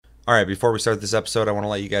All right, before we start this episode, I want to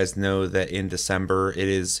let you guys know that in December, it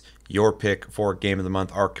is your pick for Game of the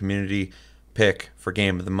Month, our community pick for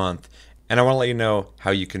Game of the Month. And I want to let you know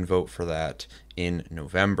how you can vote for that in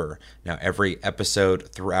November. Now, every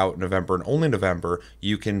episode throughout November and only November,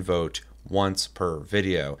 you can vote once per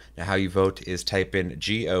video. Now, how you vote is type in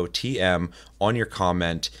GOTM on your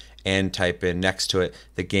comment and type in next to it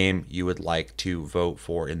the game you would like to vote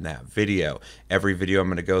for in that video. Every video I'm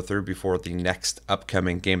going to go through before the next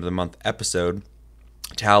upcoming Game of the Month episode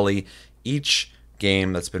tally each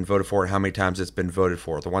game that's been voted for and how many times it's been voted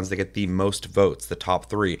for. The ones that get the most votes, the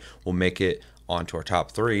top three, will make it onto our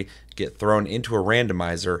top three, get thrown into a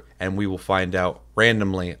randomizer, and we will find out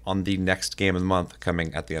randomly on the next Game of the Month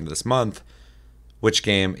coming at the end of this month which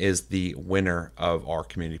game is the winner of our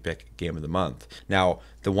community pick Game of the Month. Now,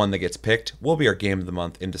 the one that gets picked will be our Game of the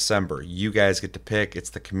Month in December. You guys get to pick.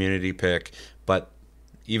 It's the community pick. But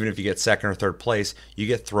even if you get second or third place, you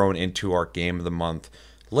get thrown into our Game of the Month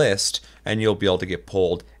list, and you'll be able to get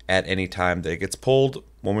pulled at any time that it gets pulled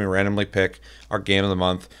when we randomly pick our Game of the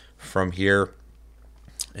Month from here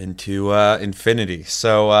into infinity.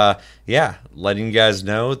 So yeah, letting you guys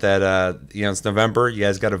know that it's November. You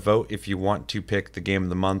guys got to vote if you want to pick the Game of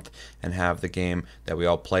the Month and have the game that we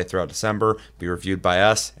all play throughout December be reviewed by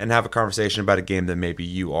us and have a conversation about a game that maybe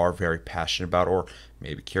you are very passionate about or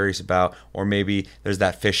maybe curious about, or maybe there's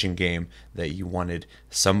that fishing game that you wanted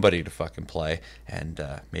somebody to fucking play and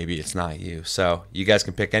maybe it's not you. So you guys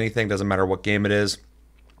can pick anything, doesn't matter what game it is,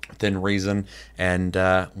 within reason, and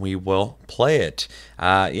we will play it.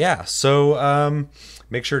 So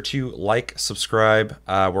make sure to like, subscribe.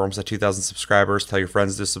 We're almost at 2,000 subscribers. Tell your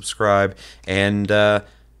friends to subscribe, and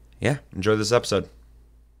enjoy this episode.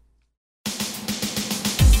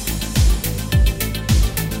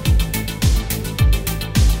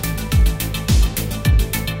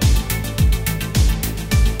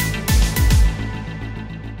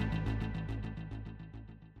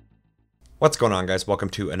 What's going on, guys? Welcome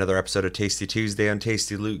to another episode of Tasty Tuesday on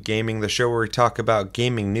Tasty Loot Gaming, the show where we talk about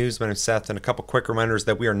gaming news. My name's Seth, and a couple quick reminders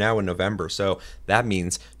that we are now in November, so that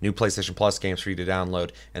means new PlayStation Plus games for you to download,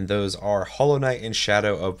 and those are Hollow Knight and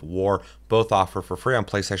Shadow of War, both offer for free on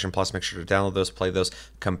PlayStation Plus. Make sure to download those, play those,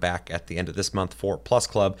 come back at the end of this month for Plus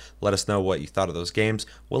Club. Let us know what you thought of those games.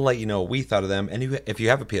 We'll let you know what we thought of them, and if you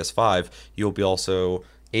have a PS5, you'll be also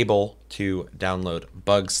able to download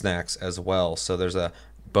Bugsnax as well, so there's a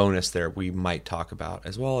bonus there we might talk about,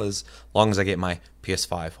 as well as long as I get my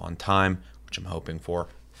PS5 on time, which I'm hoping for.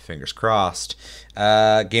 Fingers crossed.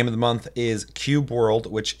 Game of the Month is Cube World,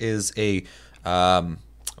 which is a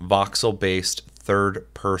voxel-based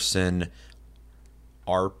third-person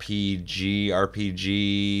RPG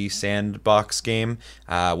sandbox game.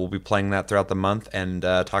 We'll be playing that throughout the month and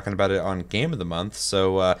talking about it on Game of the Month,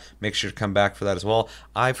 so make sure to come back for that as well.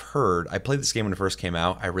 I played this game when it first came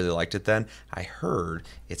out. I really liked it then. I heard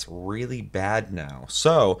it's really bad now,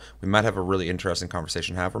 so we might have a really interesting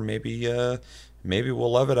conversation to have, or maybe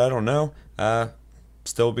we'll love it. I don't know.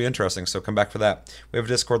 Still be interesting, so come back for that. We have a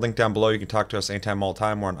Discord link down below. You can talk to us anytime, all the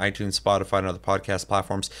time. We're on iTunes, Spotify, and other podcast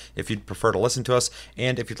platforms if you'd prefer to listen to us.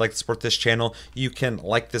 And if you'd like to support this channel, you can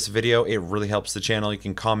like this video. It really helps the channel. You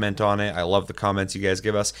can comment on it. I love the comments you guys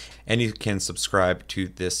give us. And you can subscribe to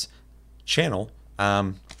this channel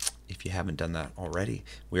if you haven't done that already.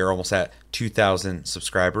 We are almost at 2,000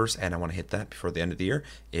 subscribers, and I want to hit that before the end of the year,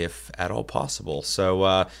 if at all possible.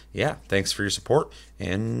 So, thanks for your support,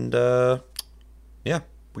 and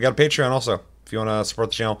we got a Patreon also, if you want to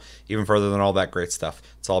support the channel even further than all that great stuff.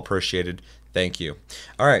 It's all appreciated. Thank you.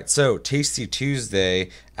 All right, so Tasty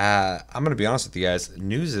Tuesday. I'm going to be honest with you guys.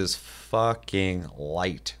 News is fucking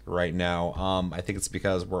light right now. I think it's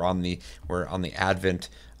because we're on the advent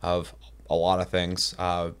of a lot of things,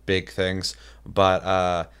 big things,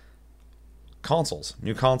 but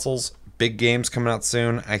new consoles, big games coming out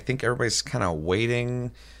soon. I think everybody's kind of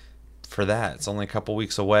waiting for that. It's only a couple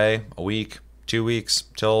weeks away, a week, 2 weeks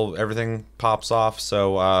till everything pops off.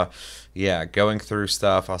 So going through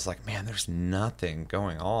stuff, I was like, man, there's nothing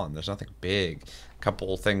going on. There's nothing big. A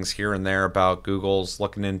couple things here and there about Google's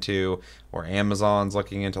looking into, or Amazon's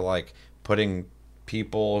looking into, like putting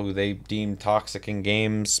people who they deem toxic in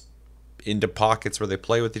games into pockets where they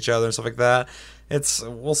play with each other and stuff like that.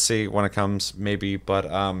 We'll see when it comes, maybe, but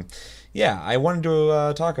I wanted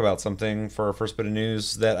to talk about something for our first bit of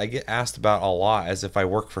news that I get asked about a lot, as if I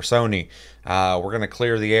work for Sony. We're gonna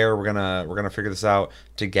clear the air. We're gonna figure this out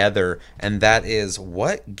together, and that is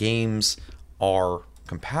what games are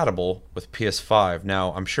compatible with PS5.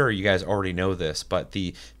 Now, I'm sure you guys already know this, but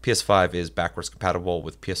the PS5 is backwards compatible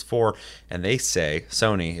with PS4, and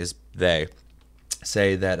Sony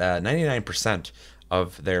say that 99%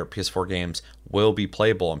 of their PS4 games will be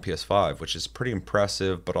playable on PS5, which is pretty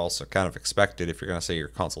impressive, but also kind of expected if you're going to say your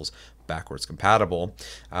console's backwards compatible.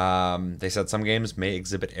 They said some games may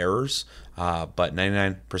exhibit errors, but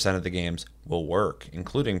 99% of the games will work,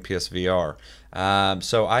 including PSVR.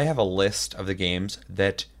 So I have a list of the games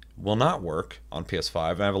that will not work on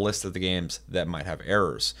PS5, and I have a list of the games that might have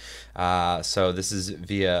errors. So this is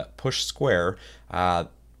via Push Square.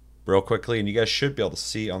 Real quickly, and you guys should be able to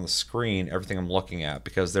see on the screen everything I'm looking at,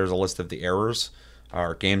 because there's a list of the errors,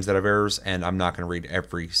 or games that have errors, and I'm not going to read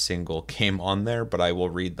every single game on there, but I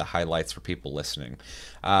will read the highlights for people listening.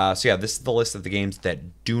 So yeah, this is the list of the games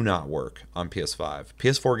that do not work on PS5.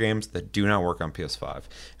 PS4 games that do not work on PS5,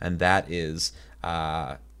 and that is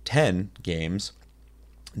 10 games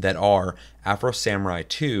that are Afro Samurai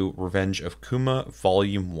 2 Revenge of Kuma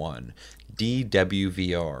Volume 1,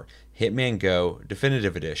 DWVR, Hitman Go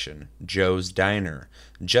Definitive Edition, Joe's Diner,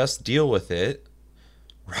 Just Deal With It,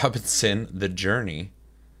 Robinson The Journey,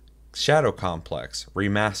 Shadow Complex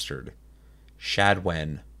Remastered,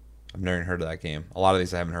 Shadwen. I've never even heard of that game. A lot of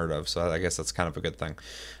these I haven't heard of, so I guess that's kind of a good thing.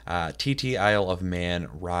 TT Isle of Man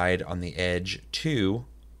Ride on the Edge 2,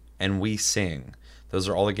 and We Sing. Those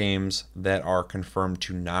are all the games that are confirmed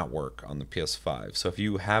to not work on the PS5. So if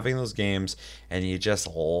you having those games and you just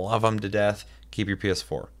love them to death, keep your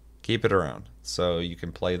PS4. Keep it around so you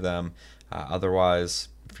can play them. Otherwise,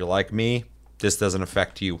 if you're like me, this doesn't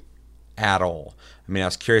affect you at all. I mean, I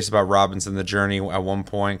was curious about Robinson the Journey at one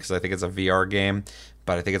point because I think it's a VR game,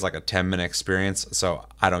 but I think it's like a 10-minute experience, so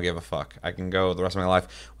I don't give a fuck. I can go the rest of my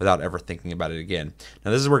life without ever thinking about it again.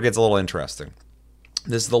 Now, this is where it gets a little interesting.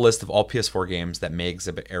 This is the list of all PS4 games that may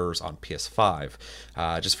exhibit errors on PS5.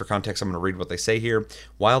 Just for context, I'm going to read what they say here.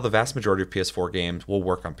 While the vast majority of PS4 games will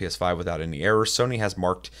work on PS5 without any errors, Sony has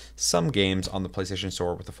marked some games on the PlayStation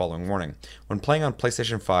Store with the following warning. When playing on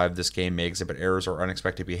PlayStation 5, this game may exhibit errors or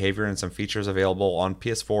unexpected behavior, and some features available on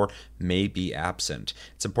PS4 may be absent.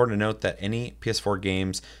 It's important to note that any PS4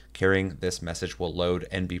 games carrying this message will load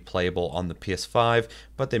and be playable on the PS5,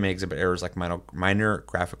 but they may exhibit errors like minor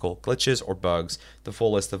graphical glitches or bugs. The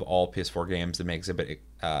full list of all PS4 games that may exhibit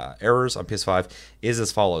errors on PS5 is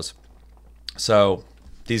as follows. So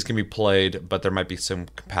these can be played, but there might be some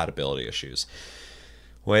compatibility issues,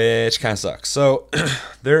 which kind of sucks. So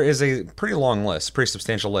there is a pretty long list, pretty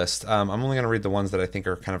substantial list. I'm only going to read the ones that I think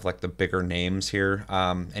are kind of like the bigger names here.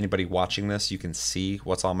 Anybody watching this, you can see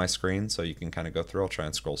what's on my screen, so you can kind of go through. I'll try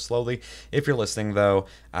and scroll slowly. If you're listening, though,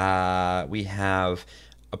 we have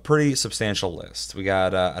a pretty substantial list. We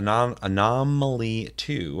got Anomaly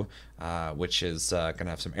 2, which is going to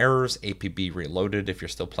have some errors. APB Reloaded, if you're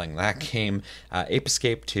still playing that game. Ape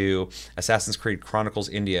Escape 2, Assassin's Creed Chronicles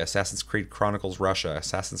India, Assassin's Creed Chronicles Russia,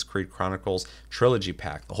 Assassin's Creed Chronicles Trilogy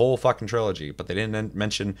Pack, the whole fucking trilogy, but they didn't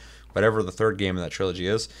mention whatever the third game in that trilogy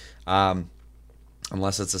is.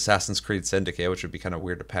 Unless it's Assassin's Creed Syndicate, which would be kind of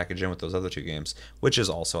weird to package in with those other two games, which is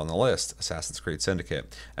also on the list, Assassin's Creed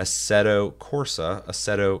Syndicate. Assetto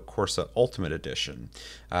Corsa Ultimate Edition.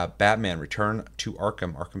 Batman Return to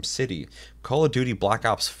Arkham, Arkham City. Call of Duty Black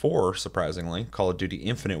Ops 4, surprisingly. Call of Duty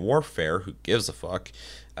Infinite Warfare, who gives a fuck.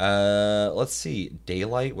 Let's see,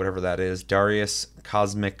 Daylight, whatever that is, Darius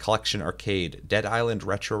Cosmic Collection Arcade, Dead Island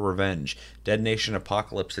Retro Revenge, Dead Nation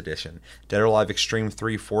Apocalypse Edition, Dead or Alive Extreme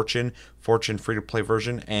 3 Fortune free-to-play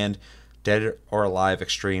version, and Dead or Alive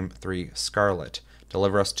Extreme 3 Scarlet.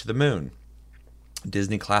 Deliver Us to the Moon,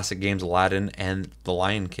 Disney Classic Games Aladdin and The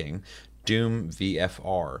Lion King, Doom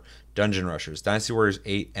VFR, Dungeon Rushers, Dynasty Warriors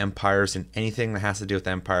 8, Empires, and anything that has to do with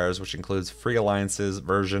Empires, which includes Free Alliances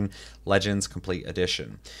version, Legends Complete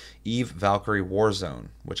Edition. Eve Valkyrie Warzone,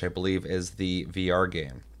 which I believe is the VR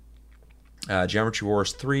game. Geometry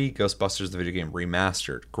Wars 3, Ghostbusters the video game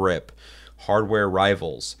remastered, Grip, Hardware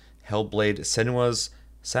Rivals, Hellblade Senua's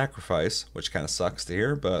Sacrifice, which kind of sucks to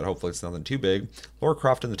hear, but hopefully it's nothing too big. Lara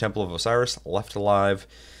Croft and the Temple of Osiris, Left Alive,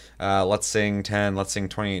 Let's Sing 10, Let's Sing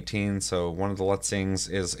 2018. So one of the Let's Sings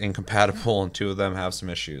is incompatible and two of them have some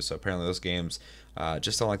issues. So apparently those games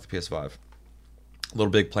just don't like the PS5.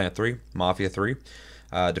 Little Big Planet 3, Mafia 3,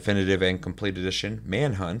 Definitive and Complete Edition,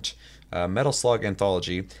 Manhunt, Metal Slug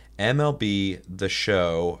Anthology, MLB The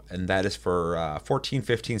Show, and that is for 14,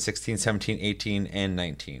 15, 16, 17, 18, and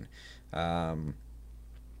 19.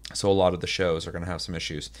 So a lot of the shows are going to have some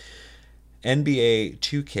issues. NBA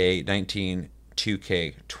 2K19,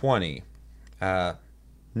 2K20,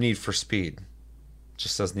 Need for Speed,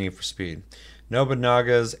 just says Need for Speed.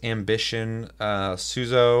 Nobunaga's Ambition,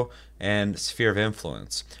 Suzo, and Sphere of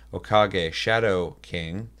Influence. Okage, Shadow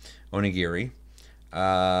King, Onigiri,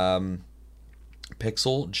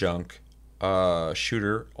 Pixel Junk,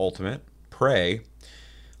 Shooter Ultimate, Prey,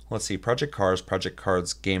 let's see, Project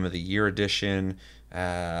Cars Game of the Year Edition,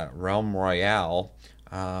 Realm Royale.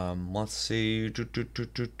 Let's see,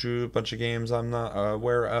 a bunch of games I'm not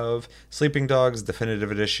aware of. Sleeping Dogs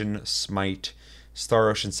Definitive Edition, Smite, Star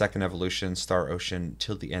Ocean Second Evolution, Star Ocean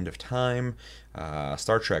Till the End of Time,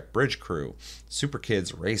 Star Trek Bridge Crew, Super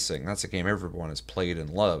Kids Racing. That's a game everyone has played and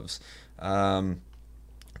loves.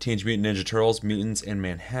 Teenage Mutant Ninja Turtles, Mutants in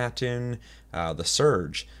Manhattan, The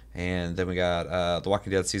Surge, and then we got The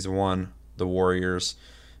Walking Dead Season 1, The Warriors.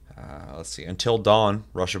 Let's see, Until Dawn,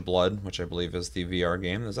 Rush of Blood, which I believe is the VR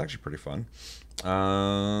game. That's actually pretty fun.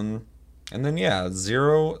 And then, yeah,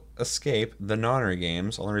 Zero Escape, the Nonary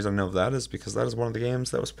games. Only reason I know of that is because that is one of the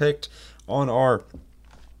games that was picked on our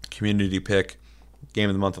community pick game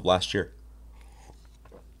of the month of last year,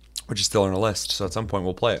 which is still on our list. So at some point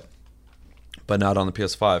we'll play it, but not on the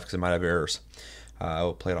PS5 because it might have errors.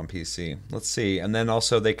 We'll play it on PC. Let's see. And then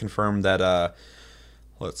also they confirmed that,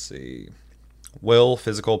 let's see, will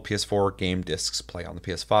physical PS4 game discs play on the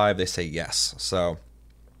PS5? They say yes. So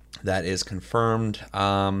that is confirmed.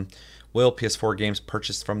 Will PS4 games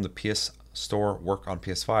purchased from the PS Store work on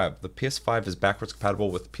PS5? The PS5 is backwards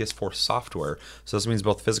compatible with PS4 software, so this means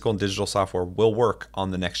both physical and digital software will work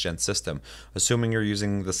on the next-gen system. Assuming you're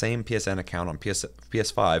using the same PSN account on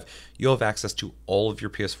PS5, you'll have access to all of your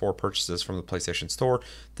PS4 purchases from the PlayStation Store.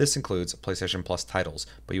 This includes PlayStation Plus titles,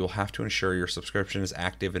 but you will have to ensure your subscription is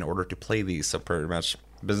active in order to play these, so pretty much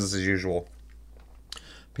business as usual.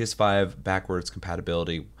 PS5 backwards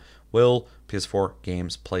compatibility. Will PS4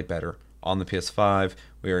 games play better on the PS5?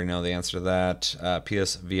 We already know the answer to that.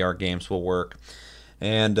 PSVR games will work.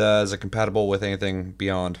 And is it compatible with anything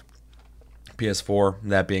beyond PS4?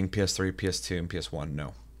 That being PS3, PS2, and PS1?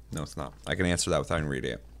 No. No, it's not. I can answer that without even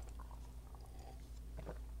reading it.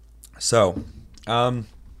 So, not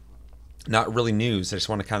really news. I just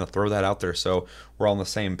want to kind of throw that out there so we're all on the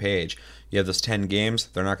same page. You have those 10 games.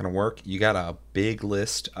 They're not going to work. You got a big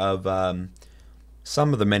list of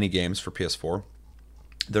some of the many games for PS4.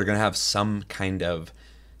 They're going to have some kind of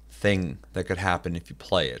thing that could happen if you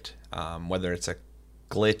play it, whether it's a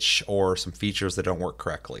glitch or some features that don't work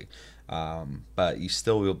correctly. But you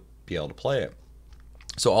still will be able to play it.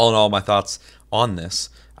 So all in all, my thoughts on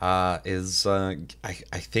this is I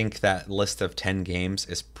think that list of 10 games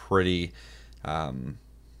is pretty... I'm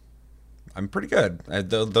pretty good.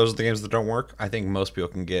 Those are the games that don't work. I think most people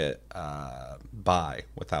can get by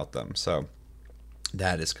without them. So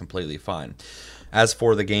that is completely fine. As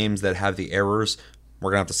for the games that have the errors,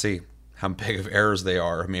 we're going to have to see how big of errors they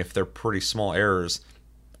are. I mean, if they're pretty small errors,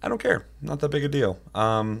 I don't care. Not that big a deal. A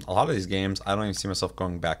lot of these games, I don't even see myself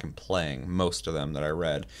going back and playing. Most of them that I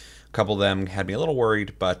read. A couple of them had me a little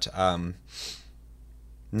worried, but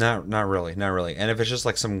not really. And if it's just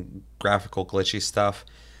like some graphical glitchy stuff,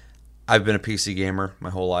 I've been a PC gamer my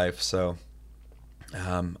whole life, so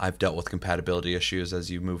I've dealt with compatibility issues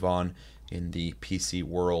as you move on in the PC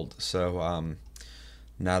world. So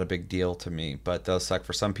not a big deal to me, but it does suck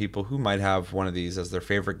for some people who might have one of these as their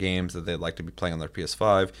favorite games that they'd like to be playing on their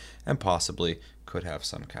PS5 and possibly could have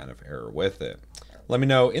some kind of error with it. Let me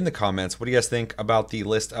know in the comments, what do you guys think about the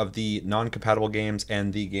list of the non-compatible games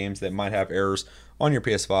and the games that might have errors on your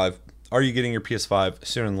PS5? Are you getting your PS5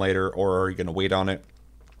 sooner than later, or are you going to wait on it?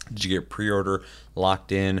 Did you get pre-order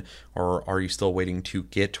locked in, or are you still waiting to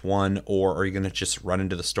get one, or are you going to just run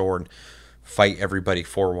into the store and fight everybody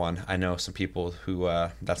for one? I know some people who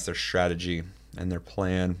that's their strategy and their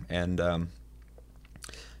plan, and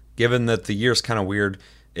given that the year's kind of weird,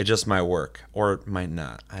 it just might work, or it might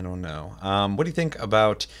not. I don't know. What do you think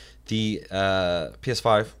about the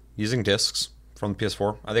PS5 using discs from the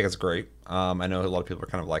PS4? I think it's great. I know a lot of people are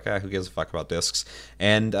kind of like, who gives a fuck about discs?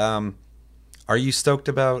 And are you stoked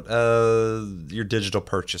about your digital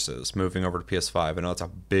purchases moving over to PS5? I know it's a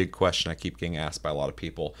big question I keep getting asked by a lot of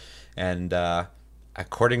people, and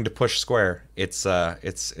according to Push Square, it's a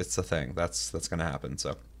thing that's going to happen.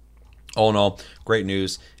 So all in all, great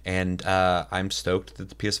news, and I'm stoked that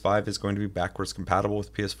the PS5 is going to be backwards compatible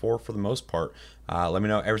with PS4 for the most part. Let me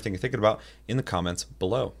know everything you're thinking about in the comments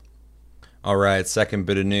below. All right, second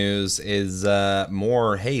bit of news is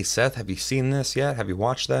more, hey, Seth, have you seen this yet? Have you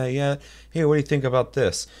watched that yet? Hey, what do you think about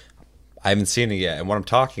this? I haven't seen it yet, and what I'm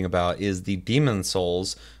talking about is the Demon's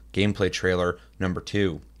Souls gameplay trailer number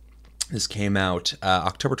 2. This came out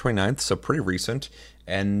October 29th, so pretty recent,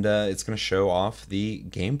 and it's going to show off the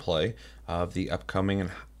gameplay of the upcoming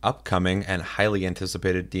and highly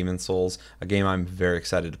anticipated Demon's Souls, a game I'm very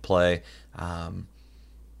excited to play.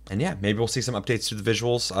 And yeah, maybe we'll see some updates to the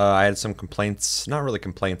visuals. I had some complaints, not really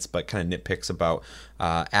complaints, but kind of nitpicks about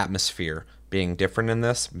atmosphere being different in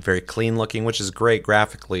this. Very clean looking, which is great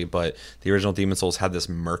graphically, but the original Demon Souls had this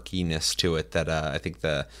murkiness to it that I think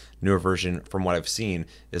the newer version, from what I've seen,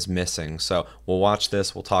 is missing. So we'll watch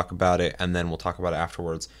this, we'll talk about it, and then we'll talk about it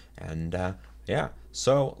afterwards. And yeah,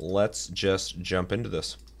 so let's just jump into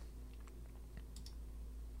this.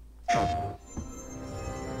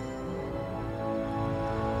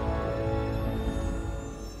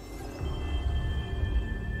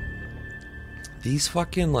 These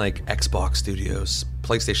fucking like Xbox studios,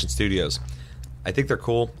 PlayStation studios, I think they're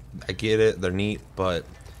cool. I get it, they're neat, but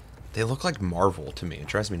they look like Marvel to me. It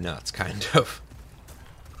drives me nuts, kind of.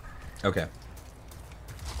 Okay.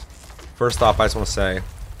 First off, I just want to say,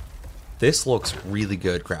 this looks really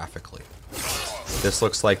good graphically. This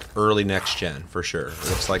looks like early next gen, for sure. It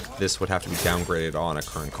looks like this would have to be downgraded on a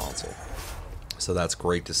current console. So that's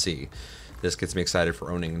great to see. This gets me excited for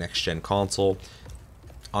owning next gen console,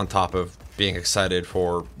 on top of being excited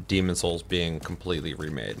for Demon Souls being completely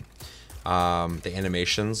remade. The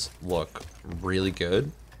animations look really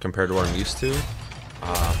good compared to what I'm used to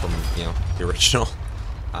from, you know, the original.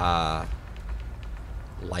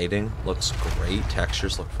 Lighting looks great.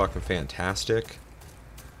 Textures look fucking fantastic.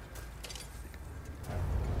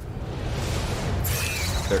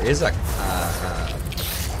 There is a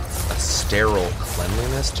sterile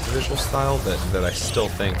cleanliness to the visual style that I still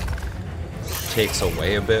think takes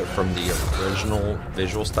away a bit from the original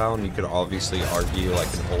visual style, and you could obviously argue like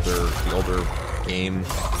the older game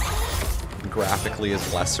graphically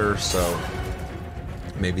is lesser, so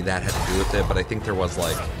maybe that had to do with it. But I think there was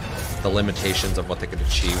like the limitations of what they could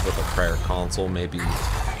achieve with a prior console. Maybe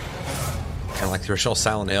kind of like the original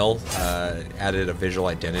Silent Hill added a visual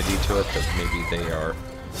identity to it that maybe they are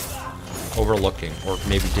overlooking or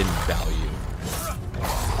maybe didn't value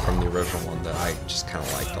from the original one that I just kind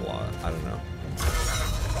of liked a lot. I don't know.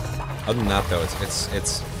 Other than that, though,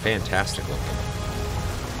 it's fantastic looking.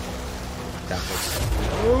 That looks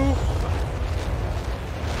cool.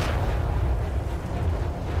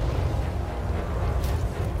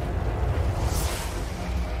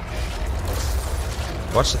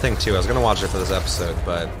 Watch the thing too. I was gonna watch it for this episode,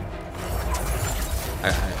 but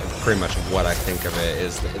I pretty much what I think of it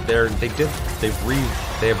is they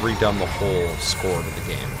have redone the whole score to the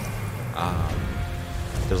game.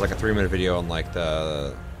 There's like a 3-minute video on like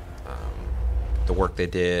the work they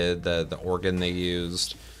did, the organ they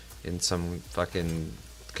used in some fucking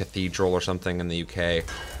cathedral or something in the UK,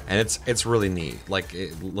 and it's really neat. Like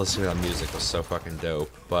listening to that music was so fucking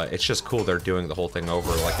dope. But it's just cool they're doing the whole thing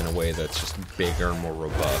over like in a way that's just bigger and more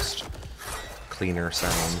robust, cleaner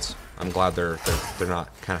sounds. I'm glad they're not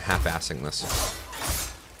kind of half-assing this.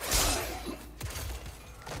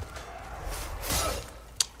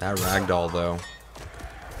 That ragdoll though.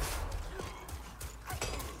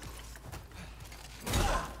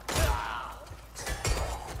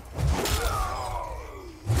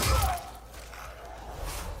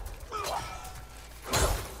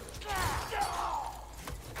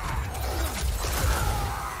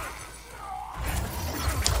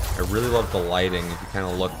 I really love the lighting. If you kind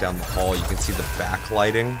of look down the hall, you can see the back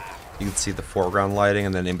lighting, you can see the foreground lighting,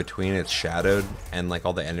 and then in between it's shadowed, and like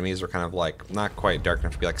all the enemies are kind of like not quite dark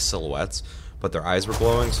enough to be like silhouettes, but their eyes were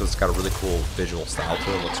glowing, so it's got a really cool visual style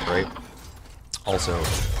to it. It looks great. Also,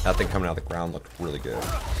 that thing coming out of the ground looked really good.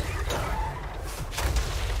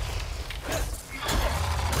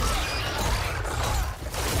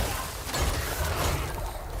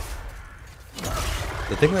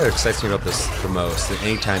 The thing that excites me about this the most, that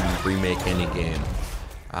anytime you remake any game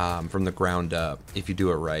from the ground up, if you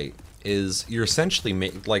do it right, is you're essentially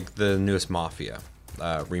like the newest Mafia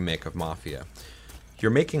remake of Mafia.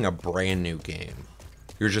 You're making a brand new game.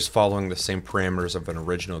 You're just following the same parameters of an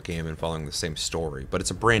original game and following the same story, but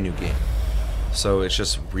it's a brand new game. So it's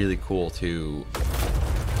just really cool to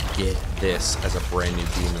get this as a brand new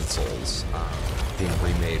Demon Souls being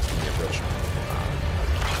remade from the original.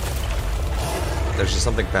 There's just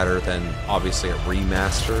something better than, obviously, a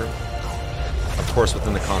remaster. Of course,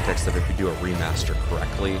 within the context of if you do a remaster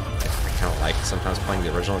correctly, I kind of like sometimes playing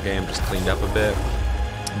the original game, just cleaned up a bit.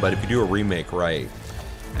 But if you do a remake right,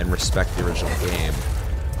 and respect the original game,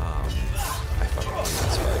 I fucking think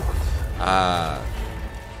that's right.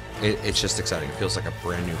 It's just exciting. It feels like a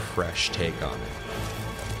brand new, fresh take on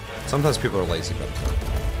it. Sometimes people are lazy, but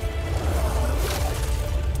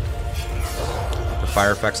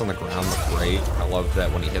fire effects on the ground look great. I love that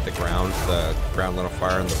when he hit the ground lit on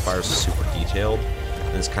fire, and the fire's super detailed,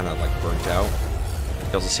 and it's kind of like burnt out.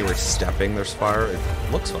 You also see where he's stepping, there's fire. It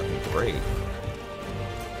looks fucking great.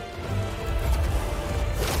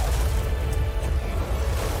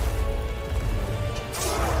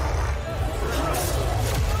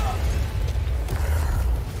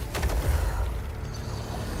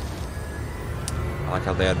 like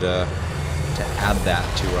how they had to add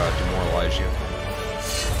that to demoralize you.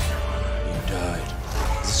 You died.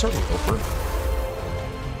 Is this already over?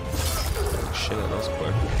 Oh, shit, that was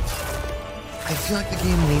quick. I feel like the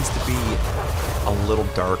game needs to be a little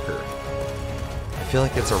darker. I feel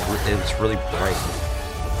like it's really bright.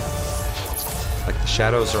 Like the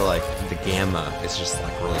shadows are like, the gamma is just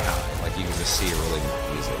like really high. Like you can just see it really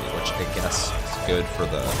easily, which I guess is good for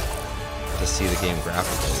to see the game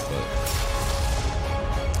graphically,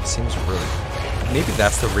 but it seems really, maybe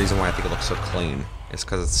that's the reason why I think it looks so clean. It's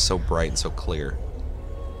because it's so bright and so clear.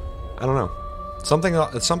 I don't know.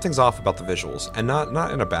 Something's off about the visuals, and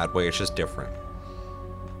not in a bad way, it's just different.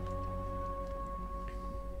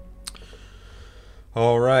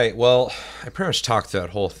 Alright, well, I pretty much talked through that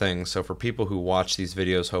whole thing, so for people who watch these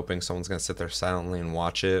videos hoping someone's going to sit there silently and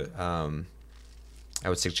watch it, I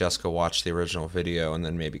would suggest go watch the original video and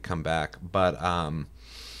then maybe come back. But I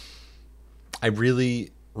really,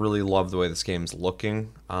 really love the way this game's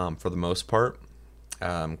looking for the most part.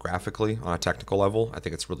 Graphically, on a technical level, I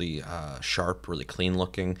think it's really sharp, really clean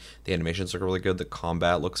looking. The animations look really good. The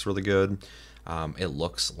combat looks really good. It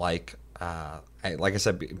looks like I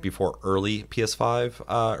said before, early PS5,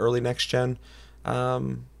 early next gen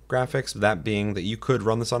graphics. That being that you could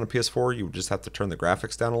run this on a PS4, you would just have to turn the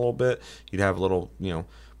graphics down a little bit. You'd have a little,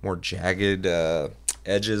 more jagged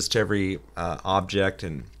edges to every object,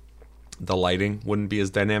 and the lighting wouldn't be as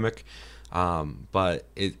dynamic. But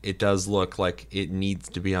it does look like it needs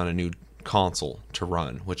to be on a new console to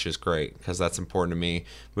run, which is great because that's important to me.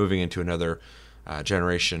 Moving into another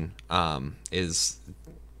generation,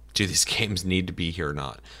 do these games need to be here or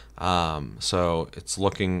not? So it's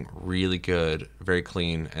looking really good, very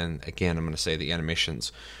clean, and again, I'm going to say the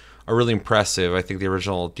animations are really impressive. I think the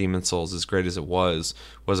original Demon's Souls, as great as it was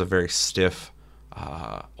a very stiff,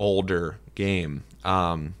 older game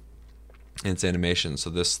in its animation. So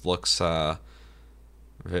this looks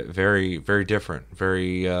very, very different,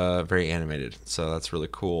 very animated. So that's really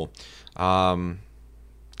cool. The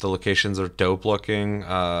locations are dope looking,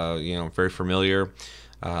 very familiar.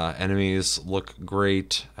 Enemies look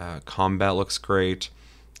great. Combat looks great.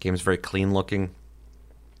 Game's very clean looking.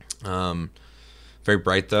 Very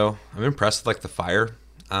bright though. I'm impressed with like the fire.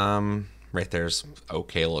 Right there's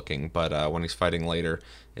okay looking, but when he's fighting later,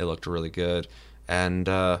 it looked really good. And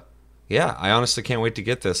yeah, I honestly can't wait to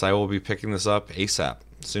get this. I will be picking this up ASAP.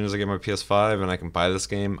 As soon as I get my PS5 and I can buy this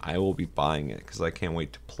game, I will be buying it because I can't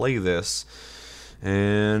wait to play this.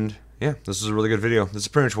 And yeah, this is a really good video. This is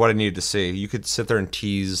pretty much what I needed to see. You could sit there and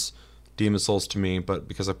tease Demon's Souls to me, but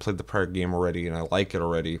because I played the prior game already and I like it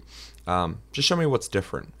already, just show me what's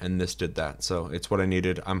different, and this did that. So it's what I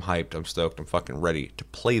needed. I'm hyped. I'm stoked. I'm fucking ready to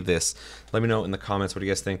play this. Let me know in the comments what do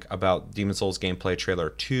you guys think about Demon's Souls gameplay trailer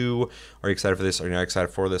 2. Are you excited for this? Are you not excited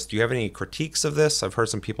for this? Do you have any critiques of this? I've heard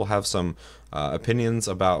some people have some opinions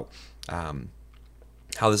about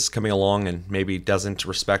how this is coming along and maybe doesn't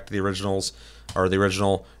respect the originals or the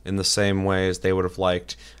original in the same way as they would have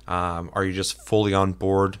liked. Are you just fully on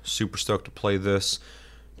board, super stoked to play this?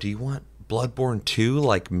 Do you want Bloodborne 2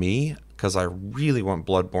 like me? Because I really want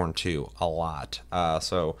Bloodborne 2 a lot.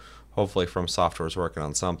 So hopefully From Software is working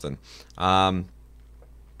on something.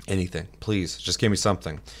 Anything, please, just give me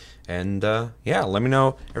something. And yeah, let me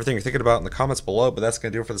know everything you're thinking about in the comments below. But that's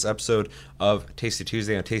going to do it for this episode of Tasty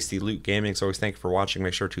Tuesday on Tasty Loot Gaming. So always thank you for watching.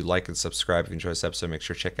 Make sure to like and subscribe if you enjoyed this episode. Make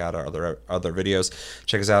sure to check out our other videos.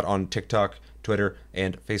 Check us out on TikTok, Twitter,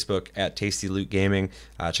 and Facebook at Tasty Loot Gaming.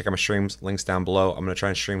 Check out my streams, links down below. I'm going to try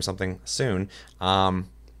and stream something soon on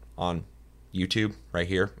YouTube right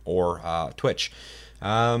here or Twitch.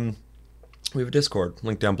 We have a Discord,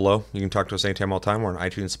 link down below. You can talk to us anytime, all the time. We're on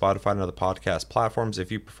iTunes, Spotify, and other podcast platforms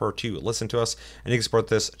if you prefer to listen to us. And you can support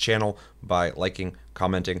this channel by liking,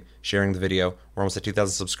 commenting, sharing the video. We're almost at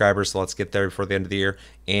 2,000 subscribers, so let's get there before the end of the year.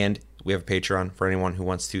 And we have a Patreon for anyone who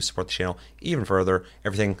wants to support the channel even further.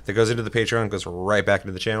 Everything that goes into the Patreon goes right back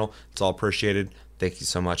into the channel. It's all appreciated. Thank you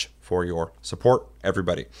so much for your support,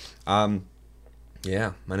 everybody.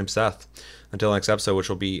 Yeah, my name's Seth. Until next episode, which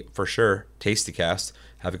will be for sure TastyCast.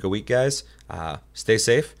 Have a good week, guys. Stay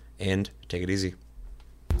safe and take it easy.